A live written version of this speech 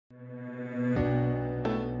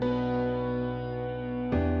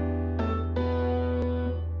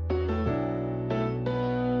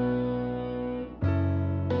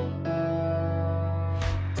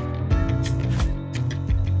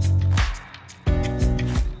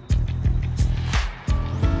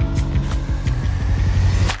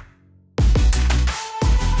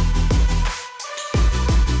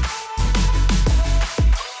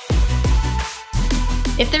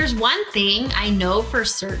If there's one thing I know for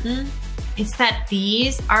certain, it's that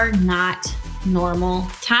these are not normal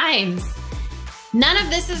times. None of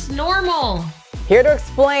this is normal. Here to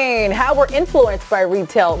explain how we're influenced by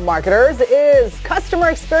retail marketers is customer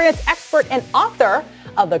experience expert and author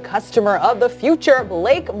of The Customer of the Future,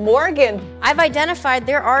 Blake Morgan. I've identified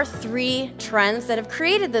there are 3 trends that have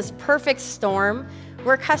created this perfect storm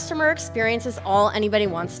where customer experience is all anybody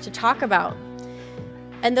wants to talk about.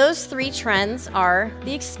 And those 3 trends are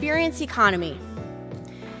the experience economy.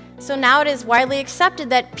 So now it is widely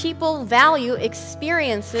accepted that people value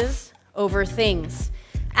experiences over things,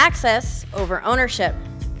 access over ownership.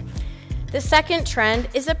 The second trend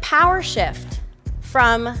is a power shift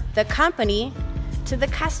from the company to the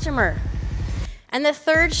customer. And the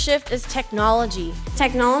third shift is technology.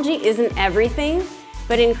 Technology isn't everything,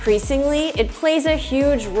 but increasingly it plays a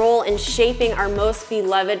huge role in shaping our most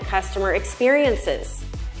beloved customer experiences.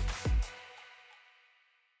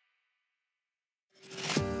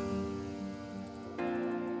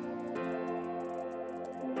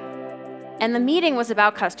 And the meeting was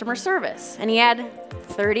about customer service. And he had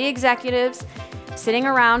 30 executives sitting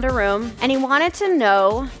around a room, and he wanted to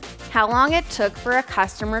know how long it took for a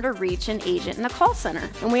customer to reach an agent in the call center.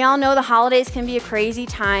 And we all know the holidays can be a crazy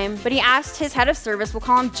time, but he asked his head of service, we'll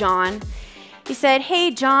call him John. He said, "Hey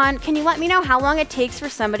John, can you let me know how long it takes for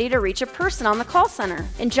somebody to reach a person on the call center?"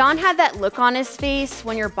 And John had that look on his face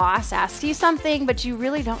when your boss asks you something, but you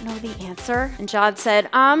really don't know the answer. And John said,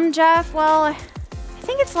 Jeff, well, I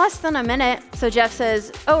think it's less than a minute. So Jeff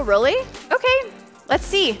says, "Oh, really? Okay. Let's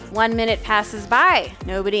see." 1 minute passes by.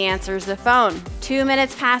 Nobody answers the phone. 2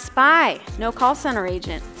 minutes pass by. No call center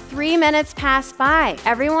agent. 3 minutes pass by.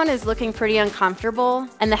 Everyone is looking pretty uncomfortable,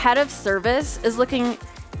 and the head of service is looking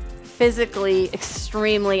physically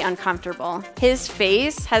extremely uncomfortable. His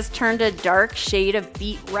face has turned a dark shade of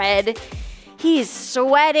beet red. He's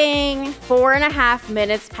sweating. 4.5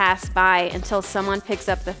 minutes pass by until someone picks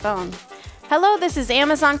up the phone. "Hello, this is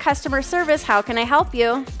Amazon customer service. How can I help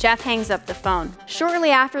you?" Jeff hangs up the phone.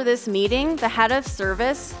 Shortly after this meeting, the head of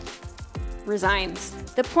service resigns.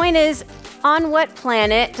 The point is, on what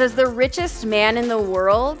planet does the richest man in the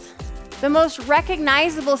world, the most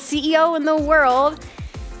recognizable CEO in the world,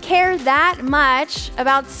 care that much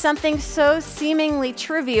about something so seemingly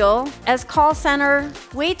trivial as call center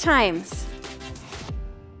wait times?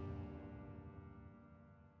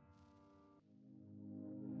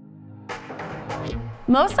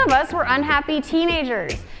 Most of us were unhappy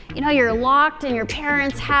teenagers. You know, you're locked in your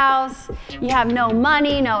parents' house, you have no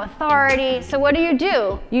money, no authority. So what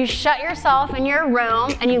do? You shut yourself in your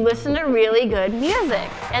room and you listen to really good music.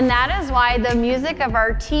 And that is why the music of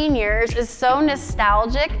our teen years is so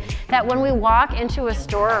nostalgic that when we walk into a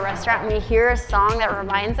store or restaurant and we hear a song that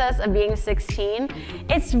reminds us of being 16,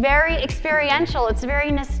 it's very experiential, it's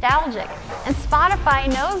very nostalgic. And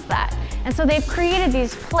Spotify knows that. And so they've created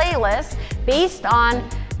these playlists based on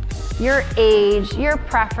your age, your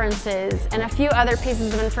preferences, and a few other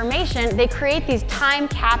pieces of information. They create these time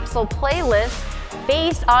capsule playlists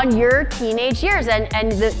based on your teenage years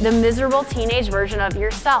and the miserable teenage version of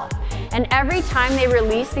yourself. And every time they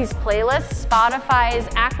release these playlists, Spotify's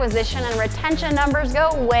acquisition and retention numbers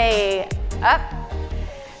go way up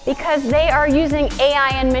because they are using AI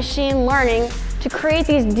and machine learning to create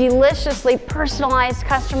these deliciously personalized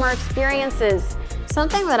customer experiences.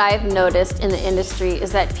 Something that I've noticed in the industry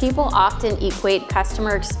is that people often equate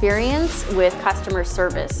customer experience with customer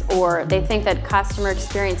service, or they think that customer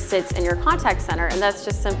experience sits in your contact center, and that's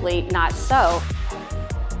just simply not so.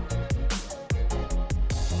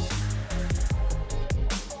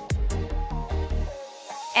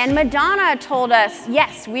 And Madonna told us,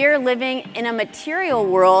 yes, we are living in a material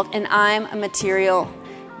world, and I'm a material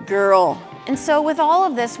girl. And so with all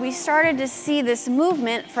of this, we started to see this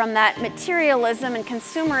movement from that materialism and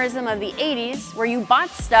consumerism of the 80s, where you bought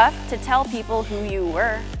stuff to tell people who you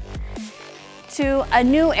were, to a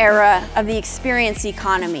new era of the experience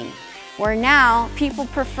economy, where now people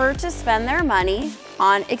prefer to spend their money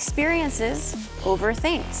on experiences over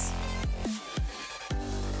things.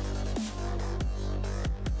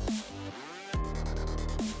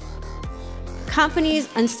 Companies,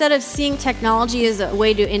 instead of seeing technology as a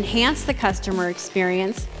way to enhance the customer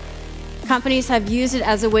experience, companies have used it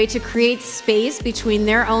as a way to create space between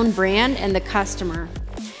their own brand and the customer.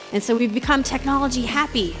 And so we've become technology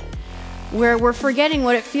happy, where we're forgetting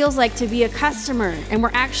what it feels like to be a customer, and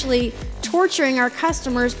we're actually torturing our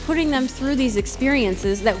customers, putting them through these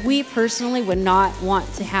experiences that we personally would not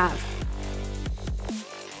want to have.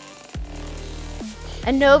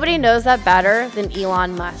 And nobody knows that better than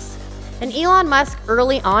Elon Musk. And Elon Musk,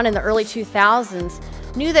 early on in the early 2000s,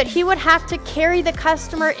 knew that he would have to carry the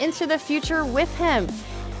customer into the future with him,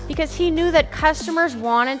 because he knew that customers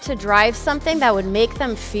wanted to drive something that would make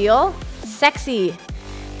them feel sexy.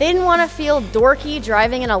 They didn't want to feel dorky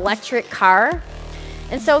driving an electric car.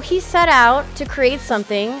 And so he set out to create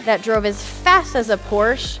something that drove as fast as a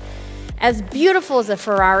Porsche, as beautiful as a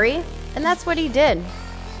Ferrari, and that's what he did.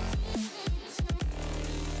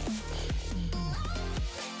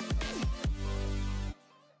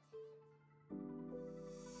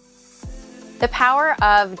 The power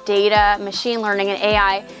of data, machine learning, and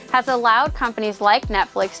AI has allowed companies like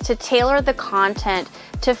Netflix to tailor the content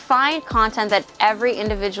to find content that every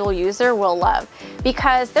individual user will love,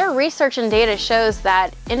 because their research and data shows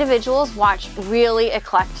that individuals watch really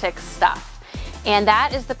eclectic stuff. And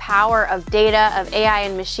that is the power of data, of AI,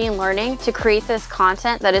 and machine learning to create this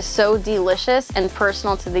content that is so delicious and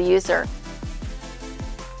personal to the user.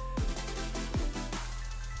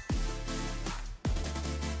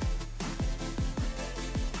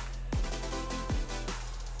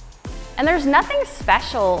 And there's nothing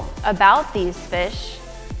special about these fish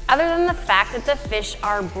other than the fact that the fish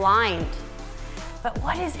are blind. But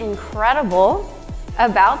what is incredible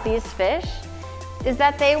about these fish is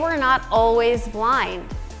that they were not always blind.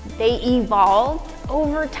 They evolved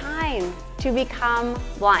over time to become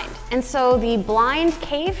blind. And so the blind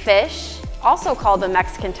cave fish, also called the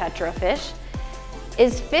Mexican tetrafish,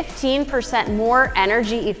 is 15% more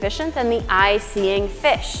energy efficient than the eye-seeing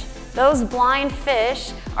fish. Those blind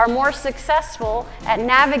fish are more successful at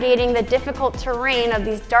navigating the difficult terrain of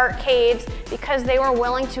these dark caves because they were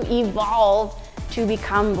willing to evolve to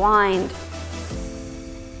become blind.